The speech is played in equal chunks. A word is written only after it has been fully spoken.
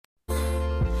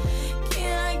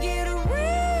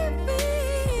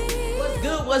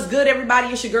What's good, everybody?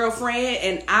 It's your girlfriend,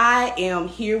 and I am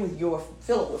here with your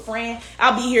Fill Up with Fran.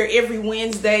 I'll be here every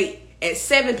Wednesday at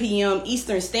 7 p.m.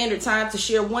 Eastern Standard Time to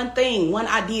share one thing, one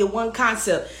idea, one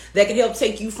concept that can help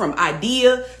take you from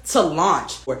idea to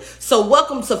launch. So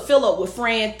welcome to Fill Up with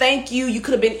Fran. Thank you. You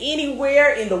could have been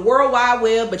anywhere in the World Wide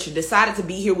Web, but you decided to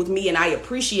be here with me, and I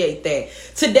appreciate that.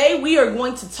 Today, we are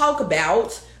going to talk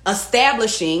about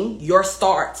establishing your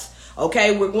start.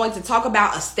 Okay, we're going to talk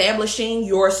about establishing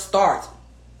your start.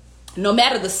 No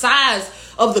matter the size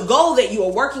of the goal that you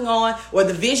are working on or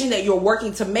the vision that you're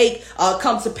working to make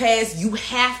come to pass, you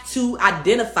have to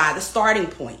identify the starting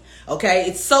point. Okay,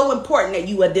 it's so important that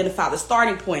you identify the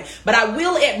starting point. But I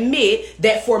will admit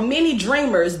that for many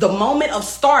dreamers, the moment of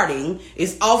starting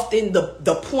is often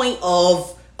the point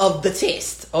of the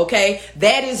test. Okay,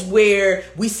 that is where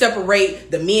we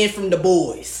separate the men from the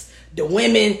boys, the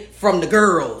women from the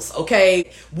girls.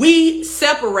 Okay, we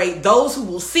separate those who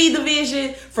will see the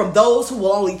vision from those who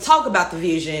will only talk about the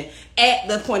vision at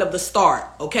the point of the start.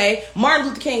 Okay, Martin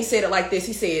Luther King said it like this.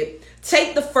 He said,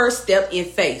 take the first step in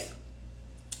faith.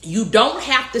 You don't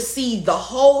have to see the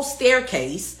whole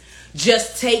staircase,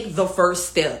 just take the first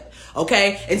step.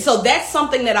 Okay, and so that's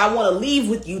something that I want to leave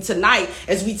with you tonight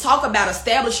as we talk about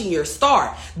establishing your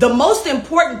start. The most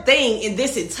important thing in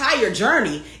this entire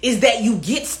journey is that you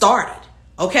get started.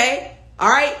 Okay, all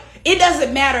right. It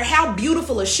doesn't matter how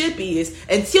beautiful a ship is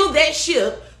until that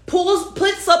ship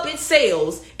puts up its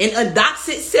sails and undocks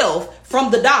itself from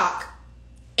the dock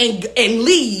and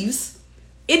leaves.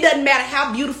 It doesn't matter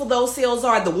how beautiful those sails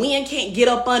are. The wind can't get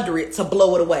up under it to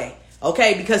blow it away.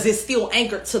 Okay, because it's still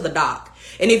anchored to the dock.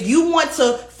 And if you want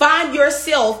to find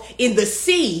yourself in the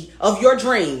sea of your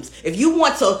dreams, if you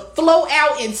want to flow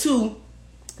out into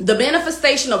the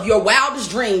manifestation of your wildest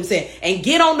dreams and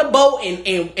get on the boat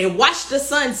and watch the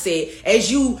sunset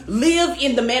as you live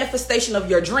in the manifestation of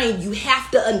your dream, you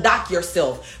have to undock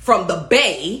yourself from the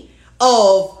bay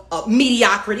of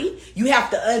mediocrity. You have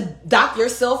to undock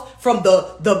yourself from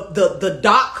the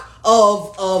dock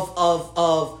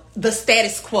of the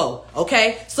status quo.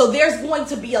 Okay, so there's going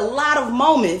to be a lot of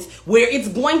moments where it's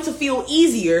going to feel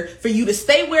easier for you to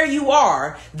stay where you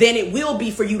are than it will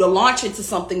be for you to launch into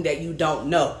something that you don't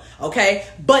know. Okay,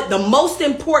 but the most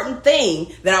important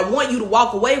thing that I want you to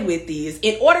walk away with is,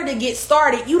 in order to get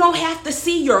started, you don't have to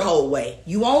see your whole way.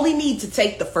 You only need to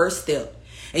take the first step,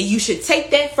 and you should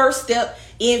take that first step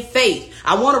in faith.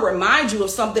 I want to remind you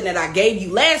of something that I gave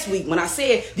you last week when I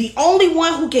said the only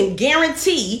one who can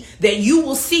guarantee that you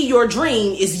will see your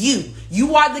dream is you.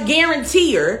 You are the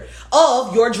guarantor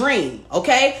of your dream.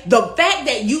 Okay, the fact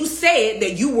that you said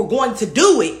that you were going to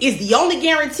do it is the only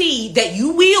guarantee that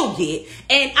you will get,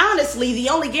 and honestly, the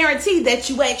only guarantee that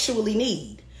you actually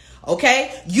need.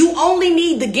 Okay, you only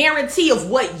need the guarantee of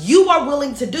what you are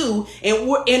willing to do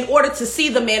in order to see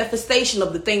the manifestation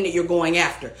of the thing that you're going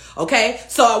after. Okay,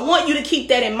 so I want you to keep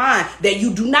that in mind, that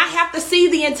you do not have to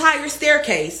see the entire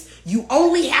staircase. You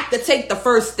only have to take the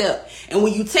first step. And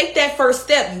when you take that first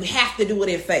step, you have to do it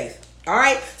in faith. All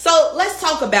right, so let's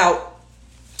talk about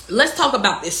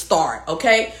this start.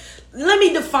 Okay, let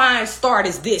me define start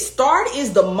as this. Start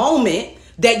is the moment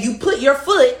that you put your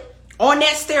foot on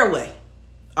that stairway.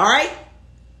 All right.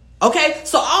 Okay.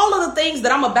 So all of the things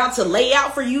that I'm about to lay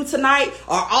out for you tonight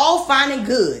are all fine and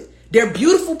good. They're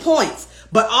beautiful points,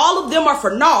 but all of them are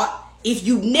for naught if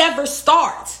you never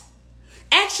start.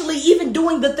 Actually, even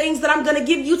doing the things that I'm going to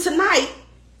give you tonight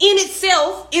in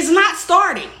itself is not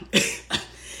starting.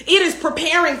 It is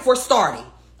preparing for starting.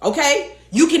 Okay.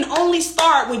 You can only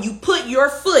start when you put your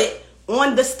foot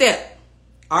on the step.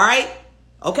 All right.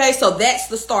 Okay. So that's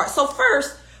the start. So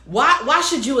first, why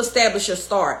should you establish your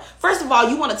start? First of all,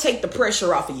 you want to take the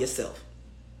pressure off of yourself.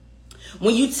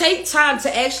 When you take time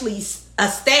to actually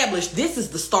establish, this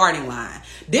is the starting line.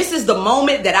 This is the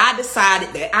moment that I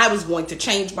decided that I was going to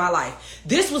change my life.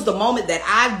 This was the moment that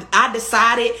I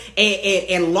decided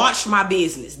and launched my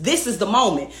business. This is the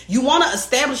moment. You want to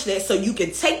establish that so you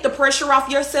can take the pressure off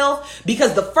yourself,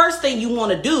 because the first thing you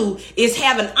want to do is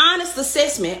have an honest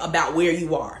assessment about where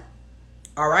you are.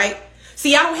 All right.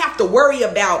 See, I don't have to worry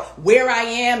about where I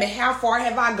am and how far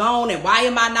have I gone and why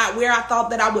am I not where I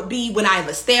thought that I would be when I have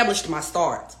established my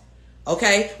start.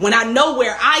 Okay, when I know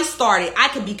where I started, I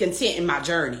can be content in my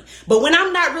journey. But when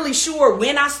I'm not really sure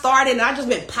when I started and I just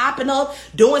been popping up,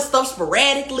 doing stuff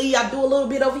sporadically, I do a little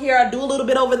bit over here, I do a little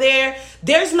bit over there,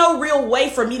 there's no real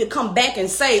way for me to come back and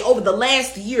say, over the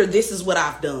last year, this is what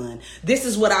I've done. This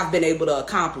is what I've been able to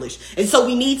accomplish. And so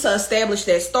we need to establish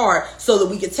that start so that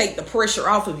we can take the pressure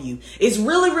off of you. It's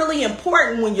really, really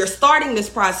important when you're starting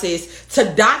this process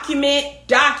to document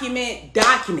the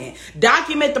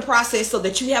process so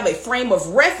that you have a frame of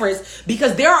reference,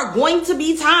 because there are going to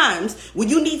be times when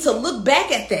you need to look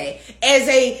back at that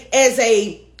as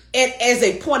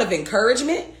a point of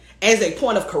encouragement, as a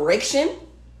point of correction,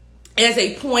 as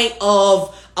a point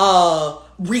of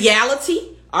reality.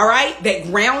 All right, that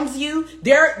grounds you.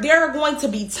 There are going to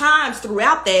be times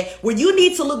throughout that where you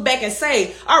need to look back and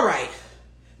say, all right,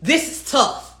 this is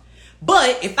tough.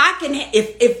 But if I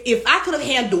could have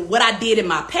handled what I did in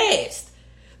my past,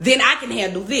 then I can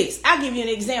handle this. I'll give you an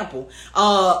example.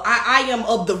 I am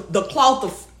of the cloth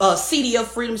of CDF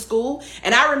Freedom School.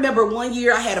 And I remember one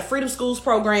year I had a Freedom Schools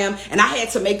program and I had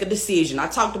to make a decision. I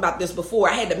talked about this before.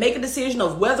 I had to make a decision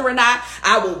of whether or not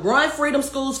I would run Freedom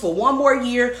Schools for one more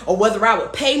year or whether I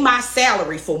would pay my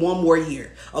salary for one more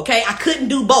year. Okay, I couldn't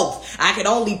do both. I could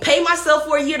only pay myself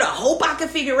for a year to hope I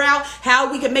could figure out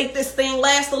how we could make this thing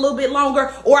last a little bit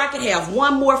longer, or I could have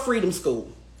one more Freedom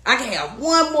School. I can have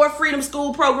one more Freedom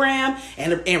School program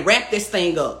and wrap this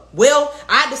thing up. Well,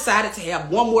 I decided to have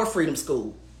one more Freedom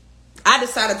School. I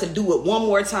decided to do it one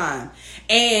more time.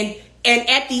 And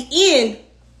at the end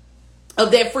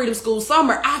of that Freedom School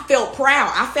summer, I felt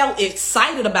proud. I felt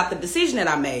excited about the decision that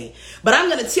I made. But I'm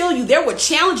going to tell you, there were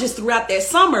challenges throughout that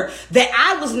summer that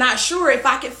I was not sure if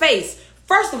I could face.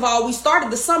 First of all, we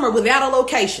started the summer without a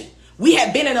location. We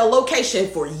had been in a location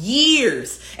for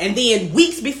years. And then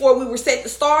weeks before we were set to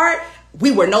start, we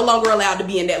were no longer allowed to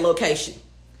be in that location.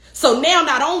 So now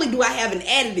not only do I have an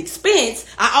added expense,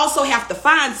 I also have to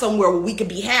find somewhere where we could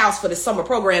be housed for the summer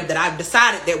program that I've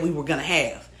decided that we were going to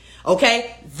have.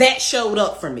 Okay, that showed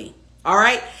up for me. All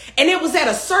right. And it was at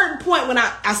a certain point when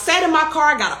I sat in my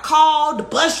car, got a call, the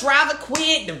bus driver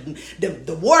quit,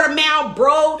 the water mount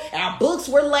broke, our books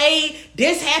were late,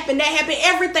 this happened, that happened,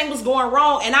 everything was going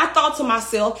wrong. And I thought to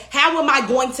myself, how am I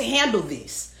going to handle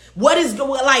this? What is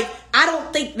going, like, I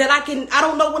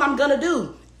don't know what I'm going to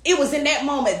do. It was in that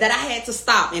moment that I had to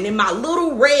stop. And in my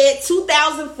little red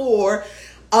 2004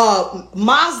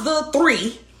 Mazda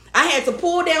 3, I had to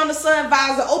pull down the sun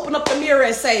visor, open up the mirror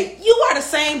and say, you are the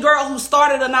same girl who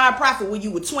started a nonprofit when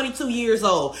you were 22 years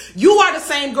old. You are the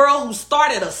same girl who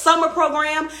started a summer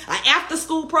program, an after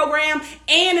school program,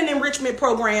 and an enrichment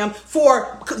program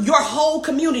for your whole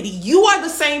community. You are the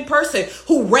same person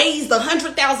who raised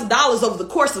 $100,000 over the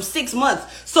course of 6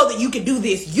 months so that you could do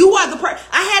this. You are the person.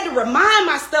 I had to remind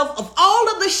myself of all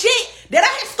of the shit that I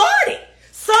had started.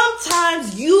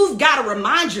 Sometimes you've got to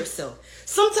remind yourself.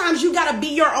 Sometimes you got to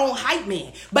be your own hype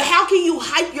man. But how can you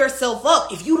hype yourself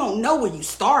up if you don't know where you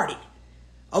started?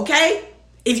 Okay?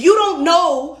 If you don't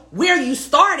know where you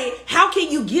started, how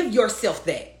can you give yourself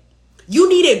that? You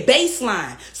need a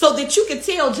baseline so that you can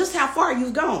tell just how far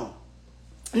you've gone.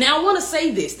 Now, I want to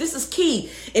say this. This is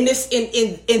key in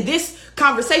this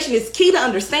conversation. It's key to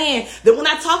understand that when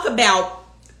I talk about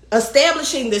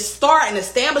establishing this start and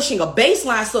establishing a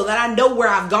baseline so that I know where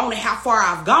I've gone and how far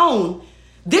I've gone,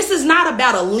 this is not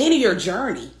about a linear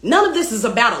journey. None of this is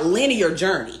about a linear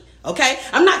journey. Okay?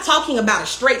 I'm not talking about a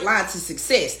straight line to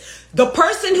success. The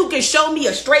person who can show me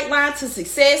a straight line to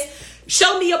success,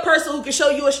 show me a person who can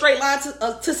show you a straight line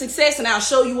to success, and I'll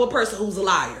show you a person who's a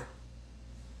liar.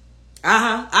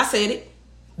 I said it.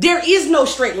 There is no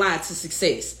straight line to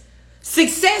success.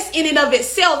 Success in and of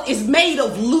itself is made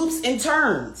of loops and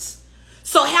turns.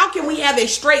 So how can we have a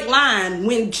straight line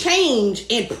when change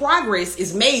and progress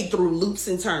is made through loops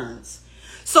and turns?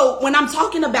 So when I'm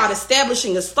talking about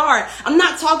establishing a start, I'm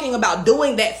not talking about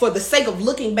doing that for the sake of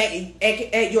looking back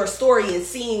at your story and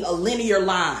seeing a linear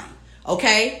line,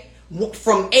 okay?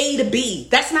 From A to B.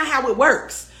 That's not how it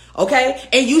works, okay?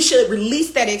 And you should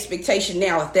release that expectation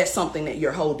now if that's something that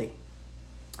you're holding.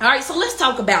 All right, so let's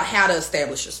talk about how to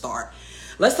establish a start.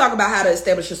 Let's talk about how to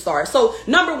establish a start. So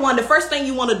number one, the first thing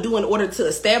you want to do in order to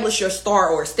establish your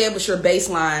start or establish your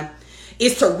baseline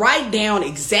is to write down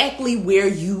exactly where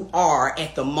you are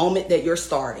at the moment that you're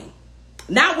starting.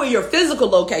 Not where your physical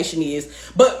location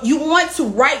is, but you want to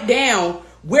write down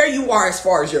where you are as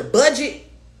far as your budget,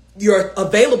 your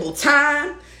available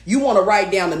time. You want to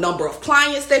write down the number of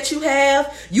clients that you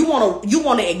have. You want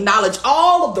to acknowledge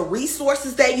all of the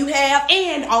resources that you have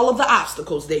and all of the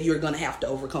obstacles that you're going to have to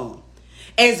overcome.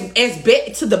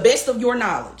 To the best of your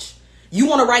knowledge. You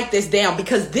want to write this down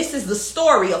because this is the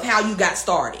story of how you got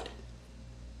started.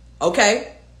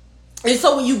 Okay? And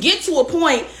so when you get to a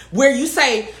point where you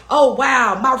say, oh,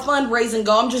 wow, my fundraising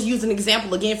goal, I'm just using an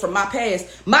example again from my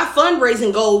past. My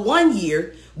fundraising goal one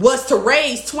year was to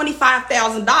raise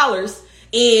 $25,000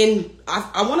 in,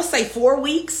 I want to say 4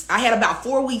 weeks. I had about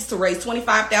 4 weeks to raise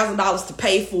 $25,000 to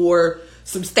pay for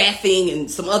some staffing and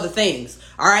some other things.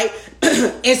 All right.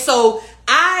 And so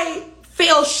I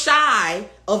fell shy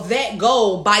of that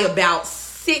goal by about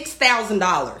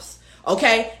 $6,000.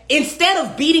 Okay. Instead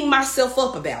of beating myself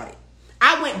up about it,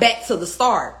 I went back to the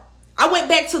start. I went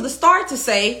back to the start to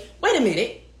say, wait a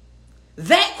minute.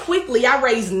 That quickly, I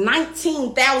raised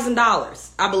 $19,000.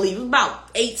 I believe it was about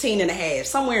 18 and a half,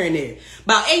 somewhere in there.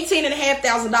 About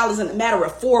 $18,500 in a matter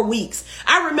of 4 weeks.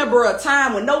 I remember a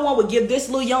time when no one would give this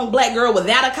little young black girl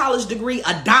without a college degree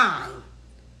a dime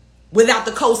without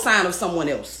the cosign of someone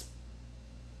else.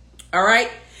 All right.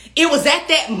 It was at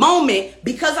that moment,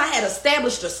 because I had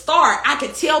established a start, I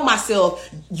could tell myself,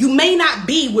 you may not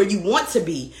be where you want to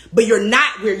be, but you're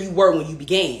not where you were when you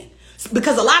began.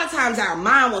 Because a lot of times our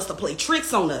mind wants to play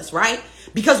tricks on us, right?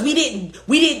 Because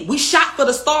we shot for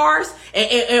the stars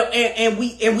and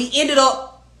we ended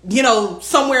up,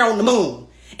 somewhere on the moon.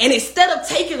 And instead of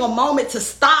taking a moment to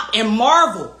stop and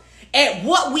marvel at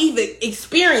what we've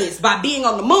experienced by being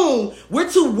on the moon, we're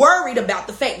too worried about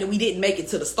the fact that we didn't make it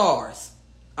to the stars.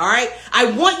 All right.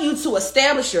 I want you to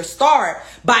establish your start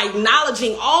by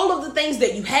acknowledging all of the things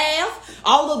that you have,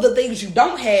 all of the things you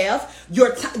don't have,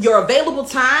 your available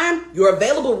time, your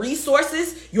available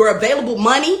resources, your available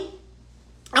money.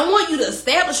 I want you to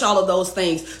establish all of those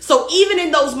things. So even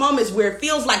in those moments where it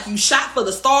feels like you shot for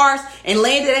the stars and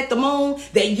landed at the moon,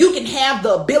 that you can have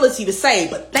the ability to say,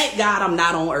 but thank God I'm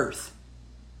not on earth.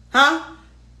 Huh?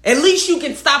 At least you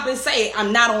can stop and say,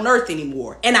 I'm not on earth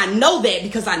anymore. And I know that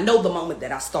because I know the moment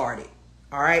that I started.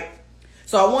 All right.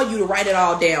 So I want you to write it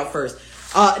all down first.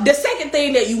 The second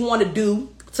thing that you want to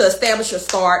do to establish a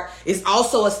start is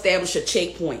also establish a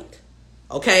checkpoint.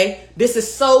 Okay. This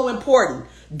is so important.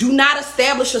 Do not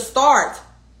establish a start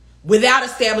without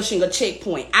establishing a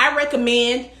checkpoint. I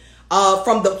recommend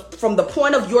from the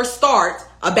point of your start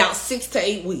about 6 to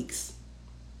 8 weeks.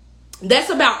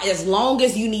 That's about as long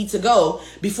as you need to go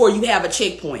before you have a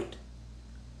checkpoint.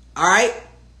 All right.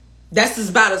 That's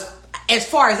about as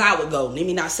far as I would go. Let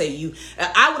me not say you.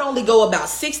 I would only go about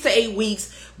 6 to 8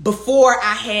 weeks before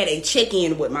I had a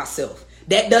check-in with myself.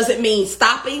 That doesn't mean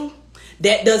stopping.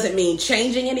 That doesn't mean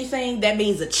changing anything. That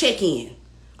means a check-in.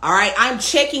 All right. I'm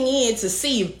checking in to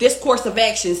see if this course of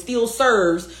action still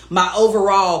serves my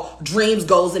overall dreams,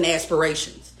 goals, and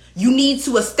aspirations. You need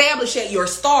to establish at your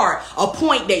start a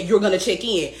point that you're going to check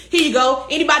in. Here you go.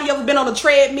 Anybody ever been on a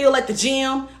treadmill at the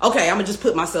gym? Okay, I'm going to just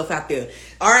put myself out there.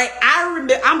 All right.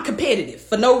 I'm competitive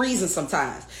for no reason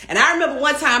sometimes. And I remember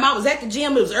one time I was at the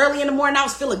gym. It was early in the morning. I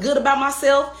was feeling good about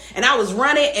myself and I was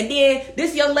running. And then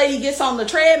this young lady gets on the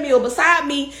treadmill beside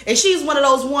me. And she's one of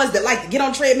those ones that like to get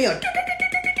on treadmill.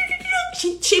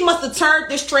 She must have turned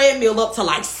this treadmill up to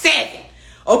like 7.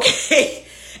 Okay.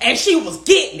 And she was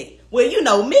getting it. Well, you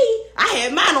know me, I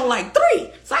had mine on like 3.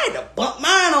 So I had to bump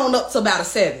mine on up to about a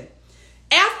 7.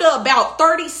 After about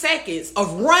 30 seconds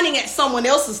of running at someone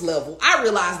else's level, I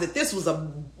realized that this was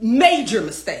a major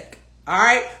mistake. All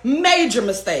right. Major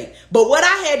mistake. But what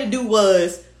I had to do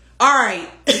was, all right,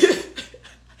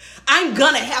 I'm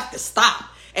going to have to stop.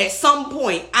 At some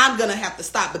point, I'm going to have to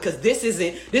stop because this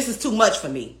is too much for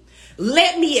me.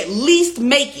 Let me at least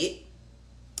make it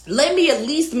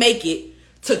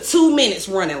to 2 minutes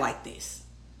running like this.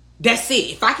 That's it.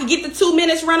 If I could get the 2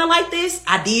 minutes running like this,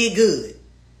 I did good.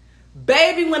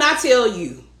 Baby, when I tell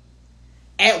you,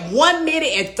 at 1 minute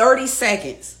and 30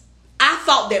 seconds, I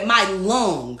thought that my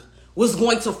lung was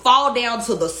going to fall down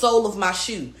to the sole of my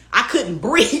shoe. I couldn't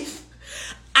breathe.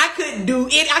 I couldn't do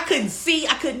it. I couldn't see.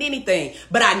 I couldn't anything.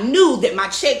 But I knew that my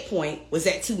checkpoint was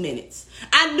at 2 minutes.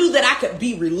 I knew that I could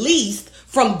be released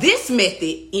from this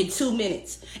method in 2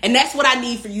 minutes. And that's what I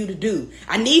need for you to do.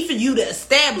 I need for you to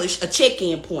establish a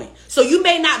check-in point. So you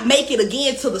may not make it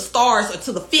again to the stars or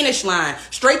to the finish line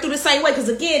straight through the same way. Because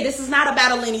again, this is not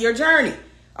about a linear journey.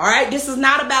 All right. This is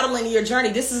not about a linear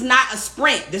journey. This is not a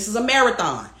sprint. This is a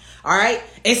marathon. All right.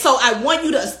 And so I want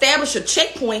you to establish a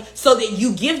checkpoint so that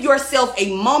you give yourself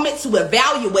a moment to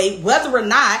evaluate whether or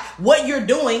not what you're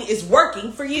doing is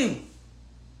working for you.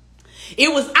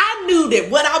 I knew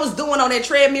that what I was doing on that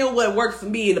treadmill would work for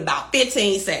me in about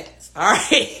 15 seconds. All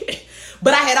right.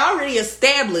 But I had already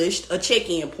established a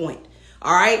check-in point.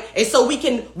 All right. And so we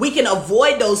can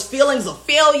avoid those feelings of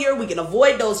failure. We can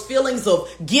avoid those feelings of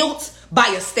guilt by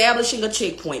establishing a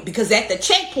checkpoint, because at the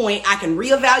checkpoint, I can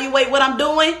reevaluate what I'm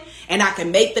doing and I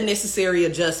can make the necessary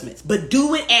adjustments, but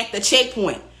do it at the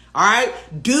checkpoint. All right.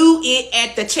 Do it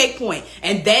at the checkpoint.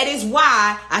 And that is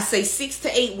why I say 6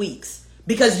 to 8 weeks.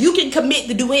 Because you can commit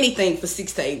to do anything for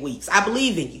 6 to 8 weeks. I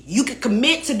believe in you. You can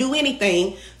commit to do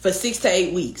anything for 6 to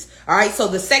 8 weeks. All right. So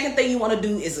the second thing you want to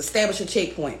do is establish a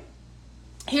checkpoint.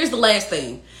 Here's the last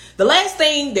thing. The last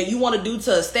thing that you want to do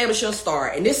to establish your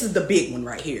start, and this is the big one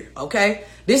right here. Okay.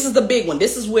 This is the big one.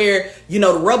 This is where,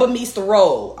 the rubber meets the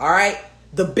road. All right.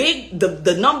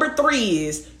 The number 3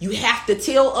 is you have to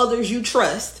tell others you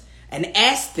trust and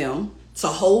ask them to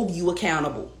hold you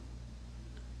accountable.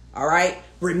 All right.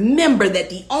 Remember that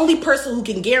the only person who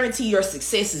can guarantee your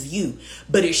success is you.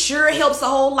 But it sure helps a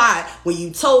whole lot when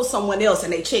you told someone else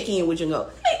and they check in with you and go,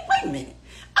 hey, wait a minute.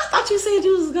 I thought you said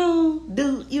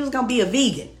you was gonna be a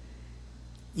vegan.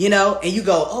 You know, and you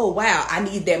go, oh wow, I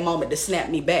need that moment to snap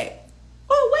me back.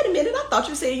 Oh, wait a minute, I thought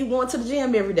you said you went to the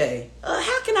gym every day.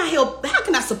 How can I help? How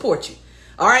can I support you?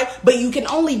 All right. But you can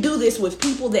only do this with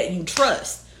people that you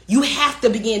trust. You have to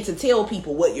begin to tell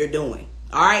people what you're doing.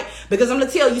 All right. Because I'm going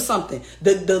to tell you something.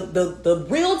 The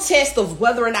real test of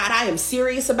whether or not I am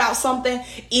serious about something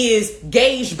is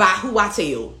gauged by who I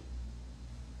tell.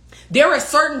 There are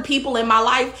certain people in my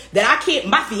life that I can't,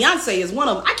 my fiance is one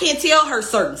of them. I can't tell her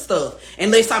certain stuff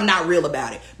unless I'm not real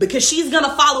about it, because she's going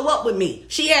to follow up with me.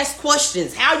 She asks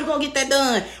questions. How are you going to get that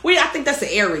done? I think that's an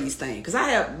Aries thing, because I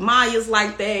have Maya's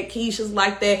like that. Keisha's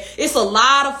like that. It's a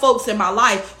lot of folks in my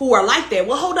life who are like that.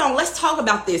 Well, hold on. Let's talk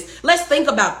about this. Let's think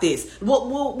about this.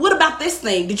 What about this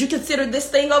thing? Did you consider this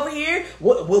thing over here?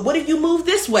 What if you move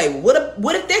this way?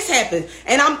 What if this happens?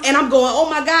 And I'm going, oh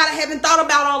my God, I haven't thought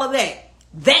about all of that.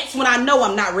 That's when I know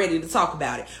I'm not ready to talk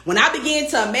about it. When I begin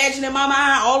to imagine in my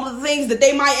mind all of the things that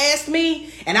they might ask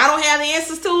me and I don't have the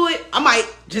answers to it, I might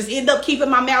just end up keeping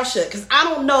my mouth shut, because I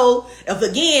don't know if,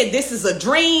 again, this is a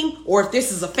dream or if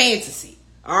this is a fantasy.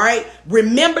 All right.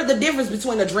 Remember the difference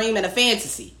between a dream and a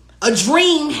fantasy. A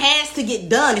dream has to get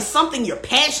done. It's something you're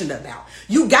passionate about.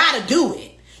 You got to do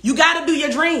it. You got to do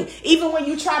your dream. Even when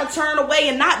you try to turn away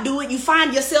and not do it, you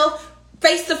find yourself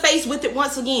face to face with it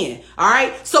once again. All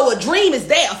right. So a dream is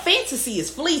there. A fantasy is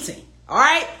fleeting. All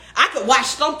right. I could watch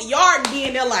Stomp the Yard and be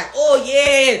in there like, oh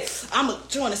yeah, I'm going to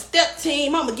join a step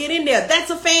team. I'm going to get in there.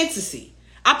 That's a fantasy.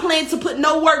 I plan to put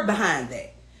no work behind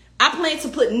that. I plan to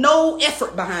put no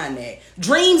effort behind that.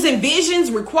 Dreams and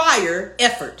visions require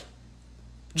effort.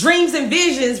 Dreams and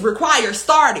visions require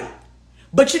starting.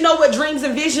 But you know what dreams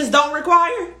and visions don't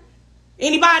require?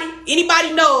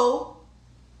 Anybody know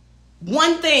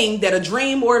one thing that a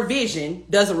dream or a vision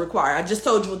doesn't require? I just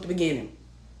told you at the beginning.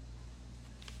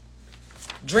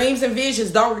 Dreams and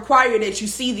visions don't require that you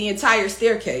see the entire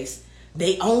staircase.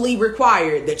 They only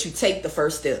require that you take the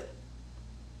first step.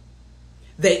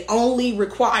 They only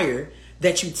require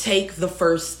that you take the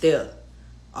first step.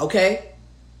 Okay?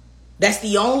 That's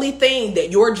the only thing that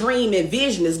your dream and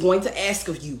vision is going to ask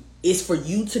of you, is for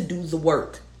you to do the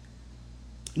work.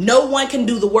 No one can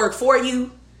do the work for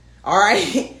you. All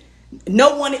right?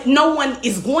 No one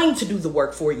is going to do the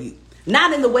work for you.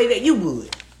 Not in the way that you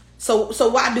would. So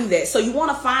why do that? So you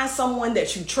want to find someone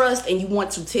that you trust and you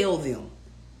want to tell them.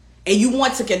 And you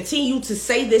want to continue to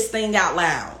say this thing out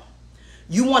loud.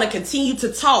 You want to continue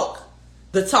to talk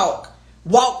the talk,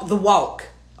 walk the walk.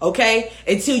 Okay?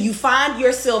 Until you find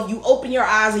yourself, you open your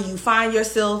eyes and you find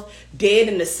yourself dead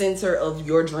in the center of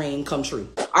your dream come true.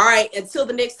 All right. Until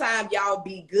the next time, y'all,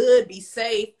 be good, be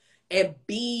safe, and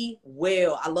be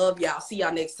well. I love y'all. See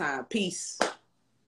y'all next time. Peace.